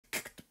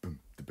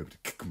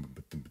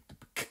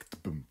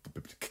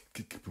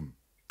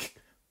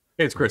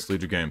Hey, it's Chris,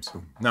 Liege Games.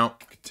 Now,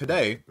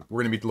 today,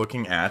 we're going to be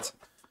looking at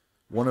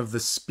one of the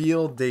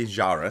Spiel de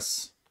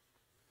Jahres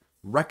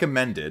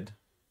recommended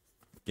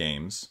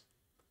games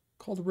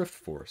called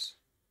RiftForce.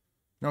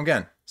 Now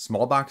again,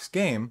 small box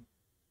game.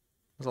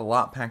 There's a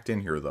lot packed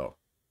in here, though.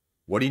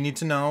 What do you need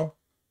to know?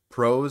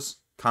 Pros,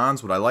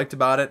 cons, what I liked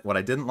about it, what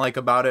I didn't like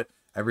about it,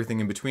 everything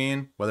in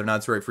between, whether or not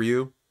it's right for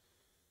you.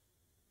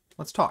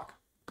 Let's talk.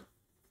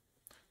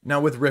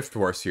 Now with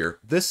RiftForce here,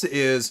 this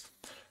is...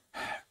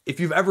 if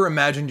you've ever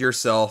imagined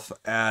yourself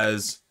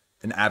as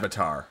an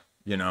avatar,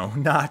 you know,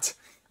 not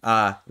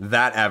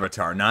that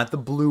avatar, not the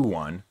blue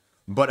one,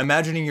 but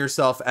imagining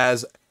yourself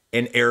as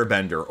an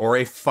airbender or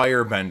a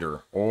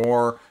firebender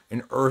or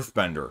an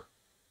earthbender,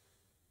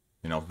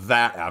 you know,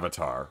 that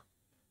avatar.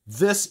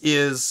 This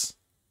is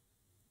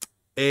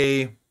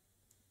a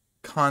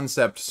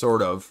concept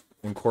sort of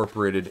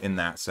incorporated in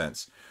that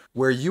sense,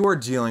 where you are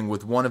dealing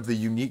with one of the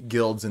unique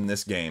guilds in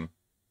this game,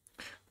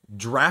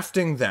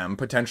 drafting them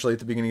potentially at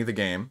the beginning of the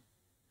game,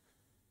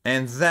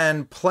 and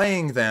then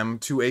playing them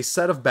to a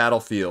set of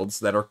battlefields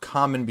that are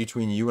common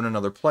between you and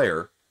another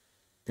player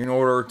in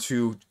order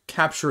to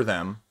capture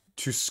them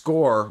to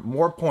score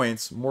more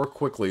points more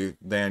quickly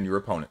than your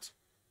opponents.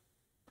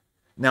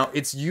 Now,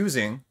 it's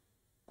using,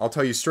 I'll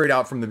tell you straight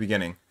out from the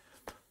beginning,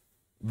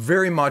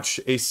 very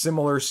much a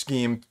similar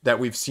scheme that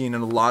we've seen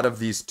in a lot of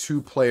these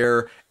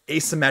two-player,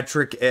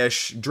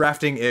 asymmetric-ish,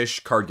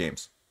 drafting-ish card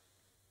games.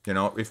 You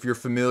know, if you're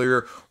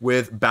familiar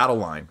with Battle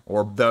Line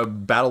or the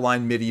Battle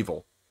Line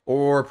Medieval,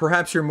 or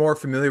perhaps you're more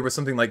familiar with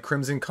something like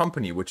Crimson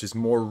Company, which is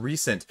more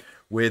recent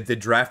with the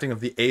drafting of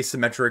the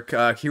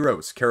asymmetric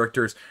heroes,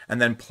 characters, and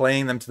then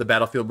playing them to the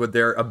battlefield with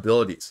their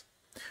abilities.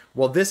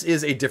 Well, this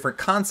is a different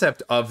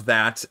concept of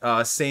that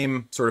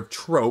same sort of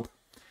trope,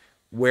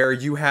 where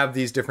you have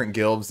these different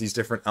guilds, these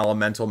different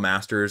elemental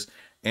masters,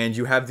 and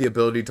you have the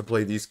ability to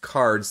play these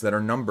cards that are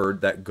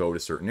numbered that go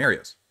to certain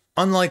areas.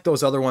 Unlike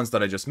those other ones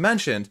that I just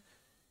mentioned,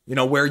 you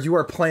know, where you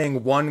are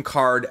playing one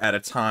card at a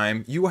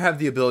time, you have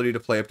the ability to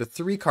play up to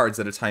 3 cards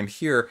at a time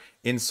here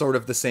in sort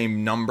of the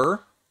same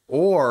number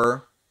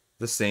or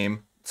the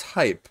same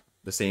type,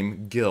 the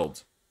same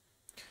guild.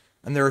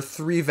 And there are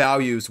 3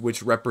 values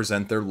which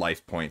represent their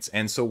life points.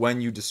 And so when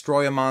you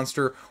destroy a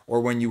monster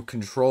or when you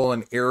control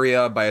an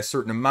area by a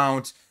certain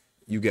amount,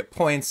 you get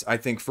points. I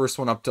think first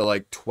one up to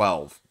like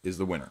 12 is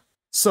the winner.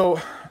 So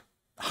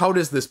how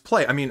does this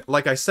play? I mean,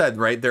 like I said,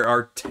 right, there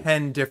are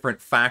 10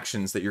 different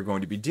factions that you're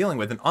going to be dealing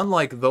with. And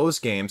unlike those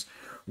games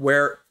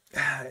where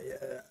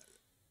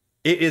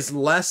it is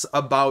less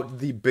about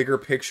the bigger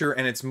picture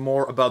and it's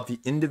more about the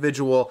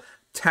individual,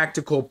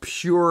 tactical,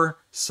 pure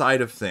side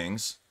of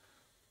things,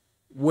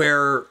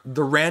 where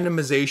the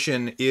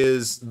randomization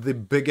is the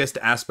biggest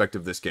aspect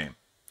of this game.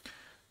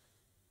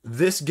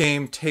 This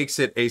game takes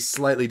it a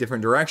slightly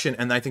different direction,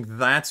 and I think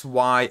that's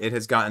why it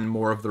has gotten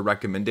more of the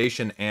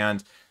recommendation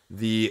and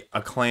the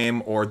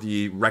acclaim or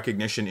the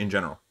recognition in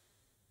general.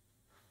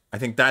 I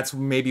think that's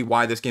maybe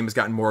why this game has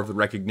gotten more of the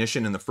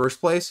recognition in the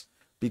first place,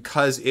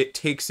 because it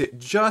takes it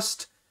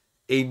just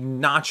a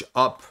notch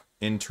up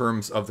in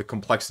terms of the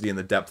complexity and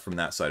the depth from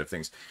that side of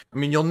things. I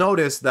mean, you'll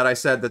notice that I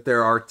said that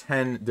there are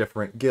 10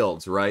 different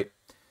guilds, right?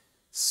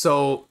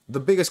 So the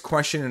biggest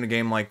question in a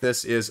game like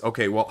this is,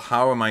 okay, well,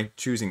 how am I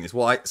choosing these?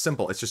 Well,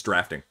 simple, it's just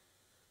drafting.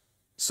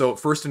 So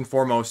first and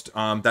foremost,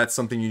 that's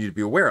something you need to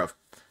be aware of,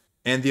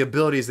 and the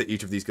abilities that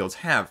each of these guilds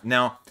have.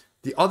 Now,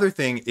 the other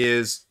thing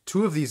is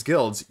 2 of these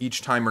guilds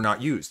each time are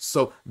not used.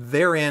 So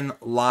therein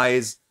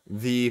lies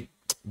the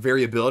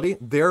variability.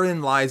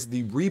 Therein lies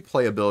the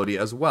replayability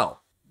as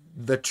well.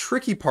 The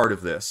tricky part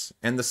of this,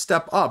 and the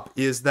step up,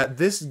 is that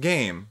this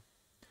game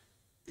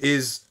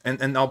is,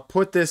 and I'll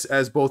put this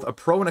as both a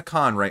pro and a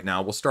con right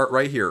now. We'll start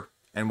right here,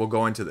 and we'll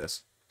go into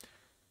this.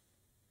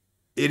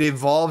 It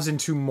evolves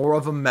into more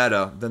of a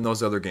meta than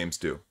those other games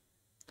do.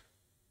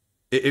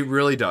 It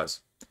really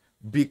does.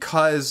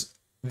 Because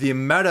the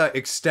meta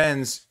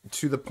extends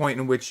to the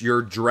point in which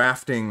you're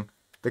drafting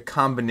the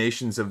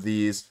combinations of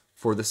these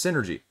for the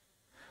synergy.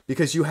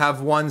 Because you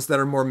have ones that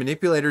are more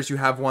manipulators, you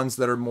have ones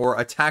that are more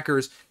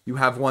attackers, you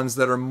have ones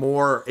that are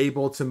more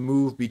able to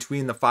move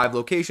between the 5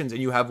 locations,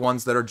 and you have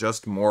ones that are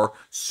just more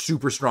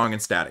super strong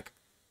and static.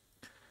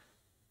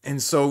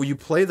 And so you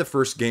play the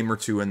first game or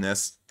 2 in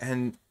this,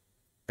 and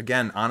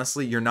again,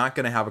 honestly, you're not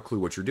going to have a clue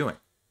what you're doing.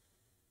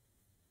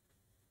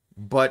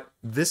 But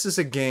this is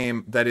a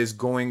game that is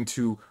going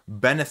to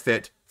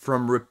benefit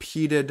from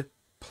repeated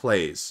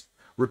plays.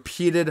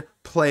 Repeated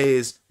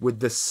plays with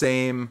the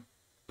same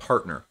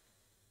partner.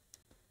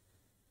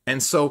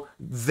 And so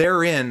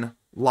therein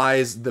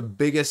lies the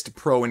biggest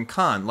pro and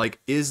con. Like,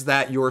 is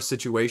that your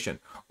situation?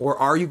 Or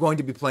are you going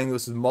to be playing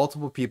this with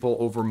multiple people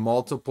over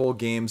multiple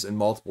games and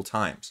multiple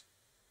times?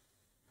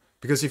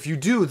 Because if you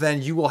do,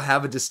 then you will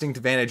have a distinct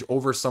advantage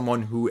over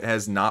someone who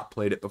has not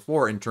played it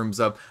before in terms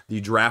of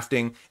the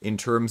drafting, in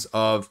terms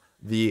of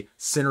the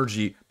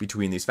synergy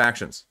between these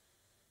factions.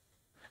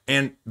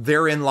 And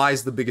therein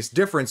lies the biggest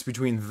difference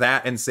between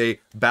that and, say,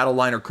 Battle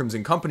Line or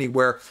Crimson Company,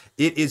 where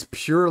it is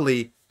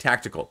purely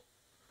tactical,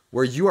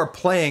 where you are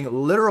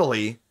playing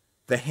literally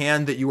the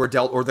hand that you are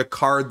dealt or the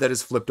card that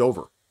is flipped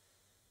over.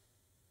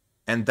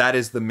 And that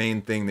is the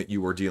main thing that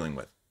you are dealing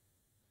with.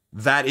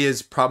 That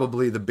is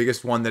probably the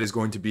biggest one that is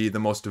going to be the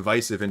most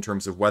divisive in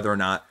terms of whether or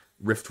not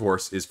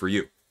RiftForce is for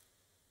you.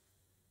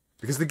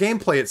 Because the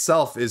gameplay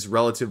itself is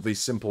relatively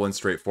simple and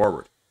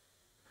straightforward.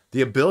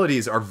 The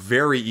abilities are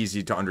very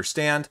easy to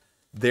understand.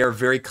 They are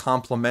very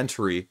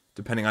complementary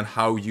depending on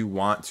how you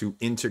want to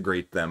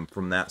integrate them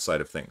from that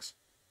side of things.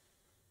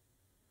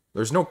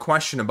 There's no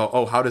question about,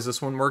 oh, how does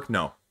this one work?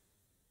 No.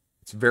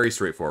 It's very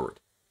straightforward.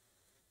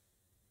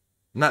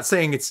 I'm not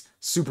saying it's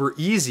super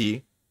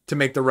easy to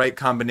make the right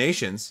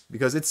combinations,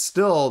 because it's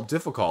still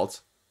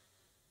difficult,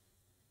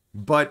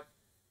 but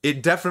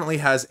it definitely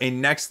has a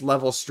next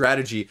level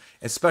strategy,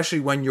 especially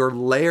when you're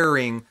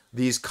layering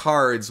these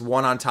cards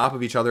one on top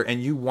of each other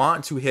and you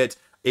want to hit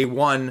a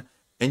one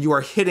and you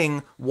are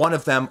hitting one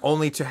of them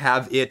only to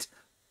have it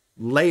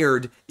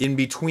layered in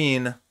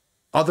between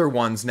other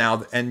ones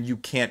now, and you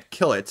can't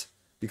kill it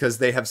because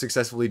they have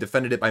successfully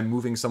defended it by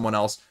moving someone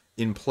else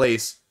in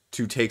place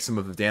to take some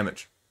of the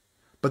damage.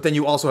 But then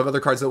you also have other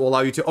cards that will allow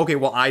you to, okay,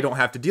 well, I don't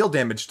have to deal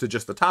damage to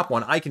just the top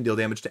one. I can deal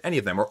damage to any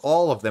of them or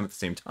all of them at the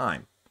same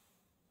time.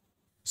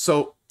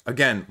 So,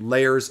 again,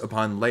 layers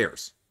upon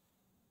layers.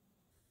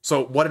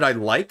 So, what did I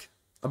like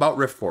about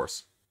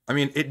RiftForce? I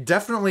mean, it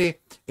definitely,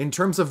 in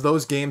terms of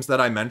those games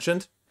that I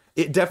mentioned,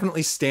 it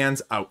definitely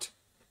stands out.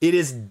 It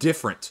is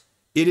different.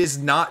 It is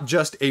not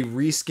just a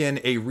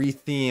reskin, a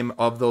retheme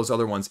of those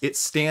other ones. It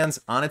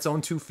stands on its own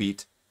 2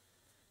 feet.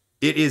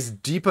 It is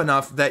deep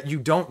enough that you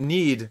don't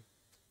need,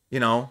 you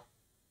know,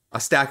 a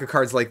stack of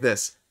cards like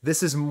this.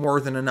 This is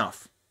more than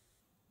enough.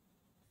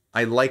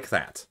 I like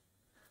that.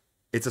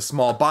 It's a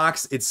small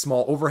box, it's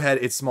small overhead,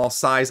 it's small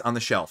size on the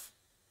shelf.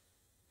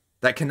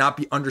 That cannot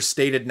be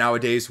understated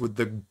nowadays with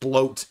the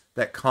bloat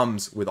that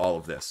comes with all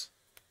of this.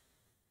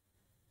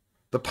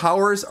 The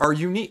powers are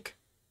unique.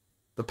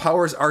 The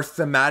powers are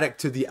thematic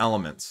to the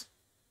elements.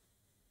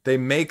 They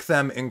make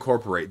them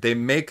incorporate. They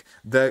make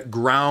the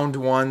ground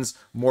ones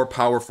more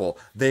powerful.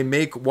 They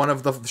make one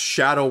of the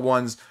shadow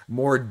ones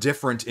more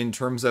different in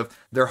terms of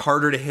they're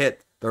harder to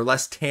hit. They're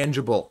less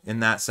tangible in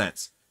that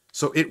sense.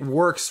 So it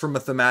works from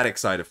a thematic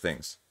side of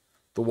things.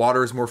 The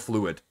water is more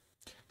fluid.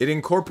 It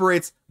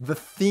incorporates the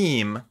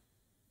theme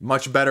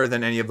much better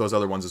than any of those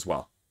other ones as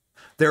well.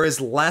 There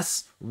is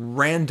less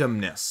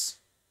randomness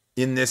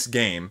in this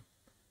game.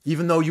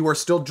 Even though you are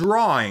still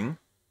drawing,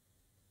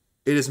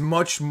 it is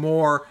much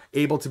more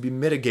able to be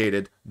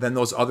mitigated than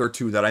those other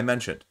 2 that I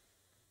mentioned.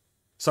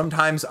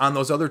 Sometimes on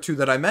those other 2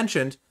 that I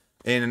mentioned,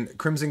 in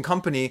Crimson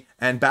Company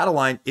and Battle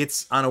Line,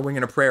 it's on a wing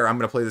and a prayer. I'm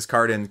going to play this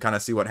card and kind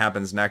of see what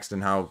happens next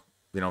and how,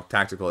 you know,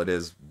 tactical it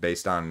is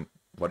based on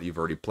what you've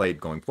already played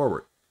going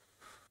forward.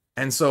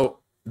 And so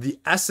the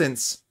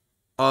essence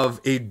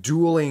of a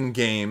dueling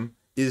game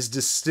is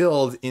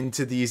distilled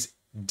into these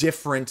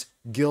different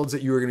guilds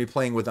that you are going to be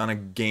playing with on a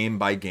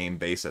game-by-game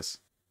basis.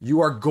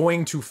 You are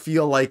going to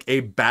feel like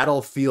a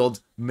battlefield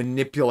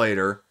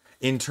manipulator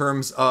in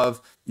terms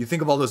of, you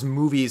think of all those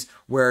movies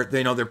where they,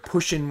 you know, they're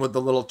pushing with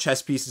the little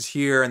chess pieces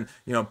here and,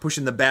 you know,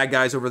 pushing the bad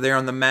guys over there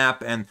on the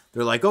map, and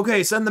they're like,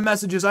 okay, send the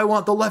messages. I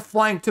want the left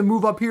flank to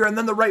move up here and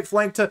then the right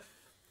flank to...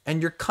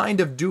 And you're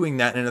kind of doing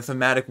that in a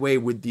thematic way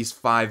with these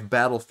 5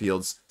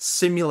 battlefields,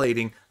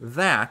 simulating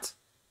that,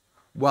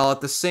 while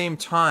at the same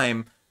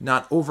time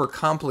not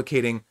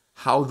overcomplicating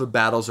how the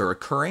battles are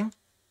occurring.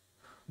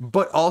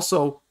 But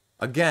also,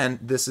 again,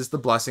 this is the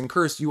blessing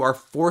curse. You are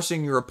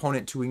forcing your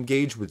opponent to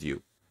engage with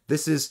you.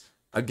 This is,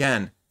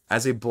 again,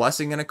 as a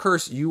blessing and a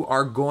curse, you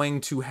are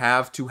going to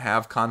have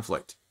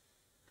conflict.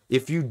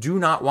 If you do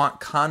not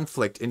want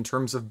conflict in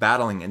terms of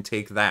battling and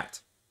take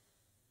that,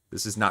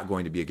 this is not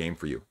going to be a game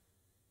for you.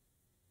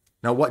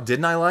 Now, what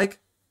didn't I like?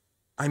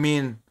 I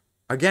mean,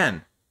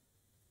 again,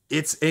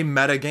 it's a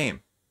meta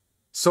game.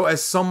 So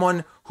as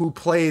someone who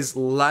plays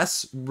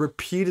less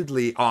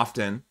repeatedly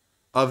often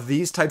of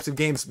these types of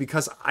games,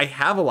 because I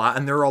have a lot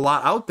and there are a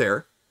lot out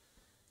there,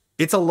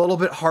 it's a little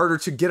bit harder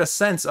to get a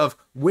sense of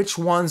which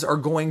ones are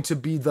going to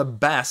be the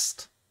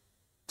best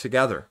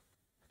together.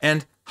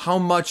 And how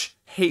much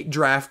hate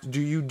draft do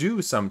you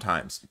do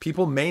sometimes?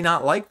 People may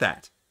not like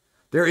that.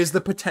 There is the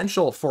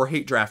potential for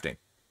hate drafting.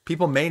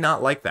 People may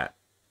not like that.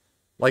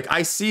 Like,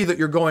 I see that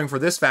you're going for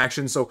this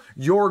faction, so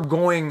you're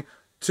going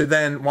to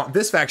then want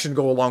this faction to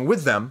go along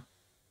with them.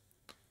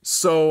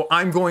 So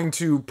I'm going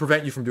to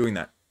prevent you from doing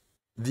that.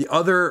 The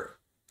other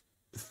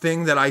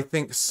thing that I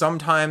think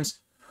sometimes,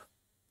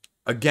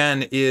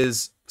 again,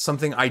 is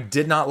something I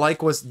did not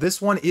like was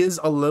this one is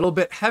a little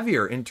bit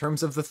heavier in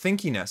terms of the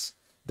thinkiness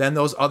than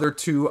those other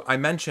 2 I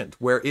mentioned,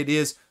 where it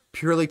is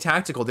purely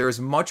tactical. There is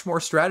much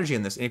more strategy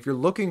in this. And if you're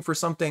looking for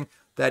something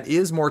that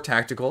is more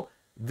tactical,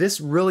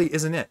 this really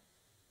isn't it.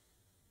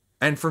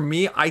 And for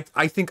me, I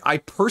think I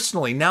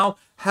personally, now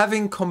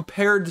having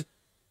compared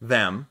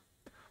them,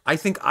 I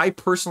think I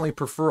personally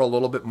prefer a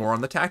little bit more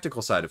on the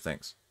tactical side of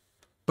things.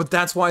 But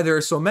that's why there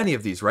are so many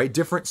of these, right?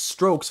 Different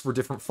strokes for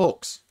different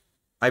folks.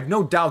 I have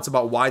no doubts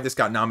about why this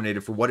got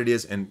nominated for what it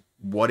is and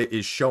what it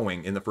is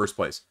showing in the first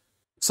place.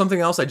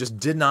 Something else I just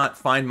did not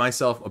find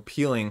myself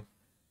appealing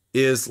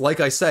is, like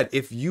I said,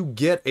 if you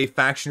get a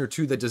faction or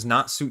two that does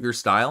not suit your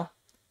style,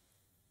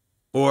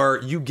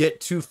 or you get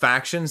two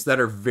factions that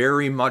are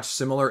very much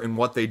similar in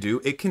what they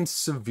do, it can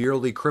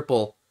severely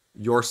cripple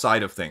your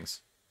side of things,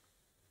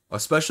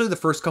 especially the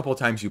first couple of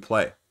times you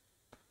play.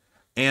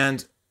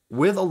 And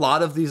with a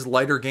lot of these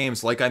lighter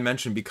games, like I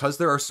mentioned, because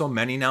there are so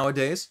many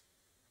nowadays,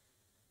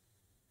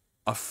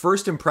 a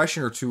first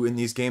impression or two in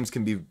these games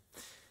can be,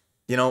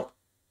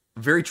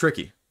 very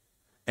tricky.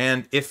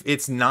 And if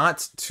it's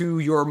not to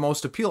your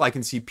most appeal, I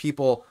can see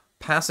people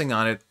passing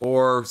on it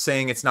or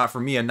saying it's not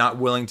for me and not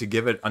willing to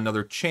give it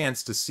another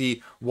chance to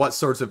see what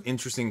sorts of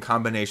interesting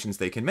combinations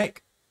they can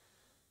make.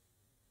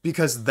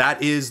 Because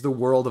that is the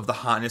world of the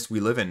hotness we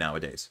live in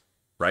nowadays,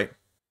 right?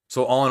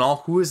 So all in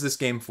all, who is this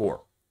game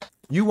for?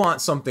 You want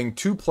something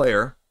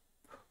two-player,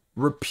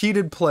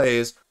 repeated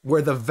plays,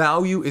 where the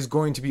value is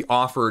going to be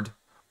offered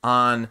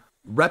on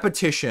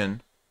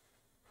repetition,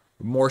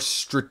 more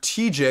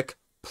strategic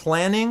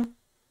planning,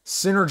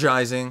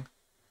 synergizing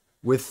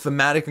with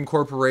thematic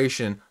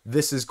incorporation.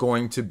 This is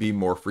going to be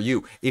more for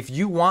you. If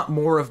you want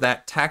more of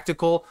that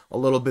tactical, a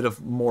little bit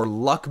of more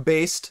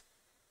luck-based,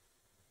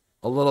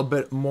 a little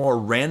bit more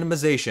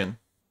randomization,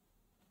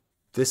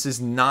 this is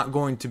not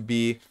going to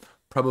be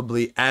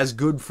probably as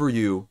good for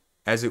you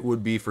as it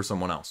would be for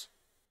someone else.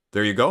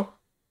 There you go.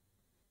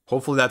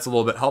 Hopefully that's a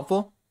little bit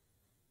helpful.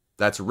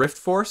 That's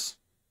RiftForce.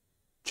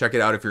 Check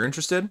it out if you're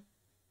interested.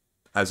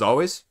 As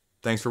always,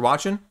 thanks for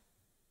watching.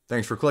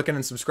 Thanks for clicking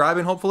and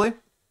subscribing, hopefully.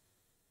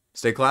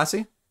 Stay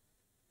classy.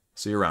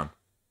 See you around.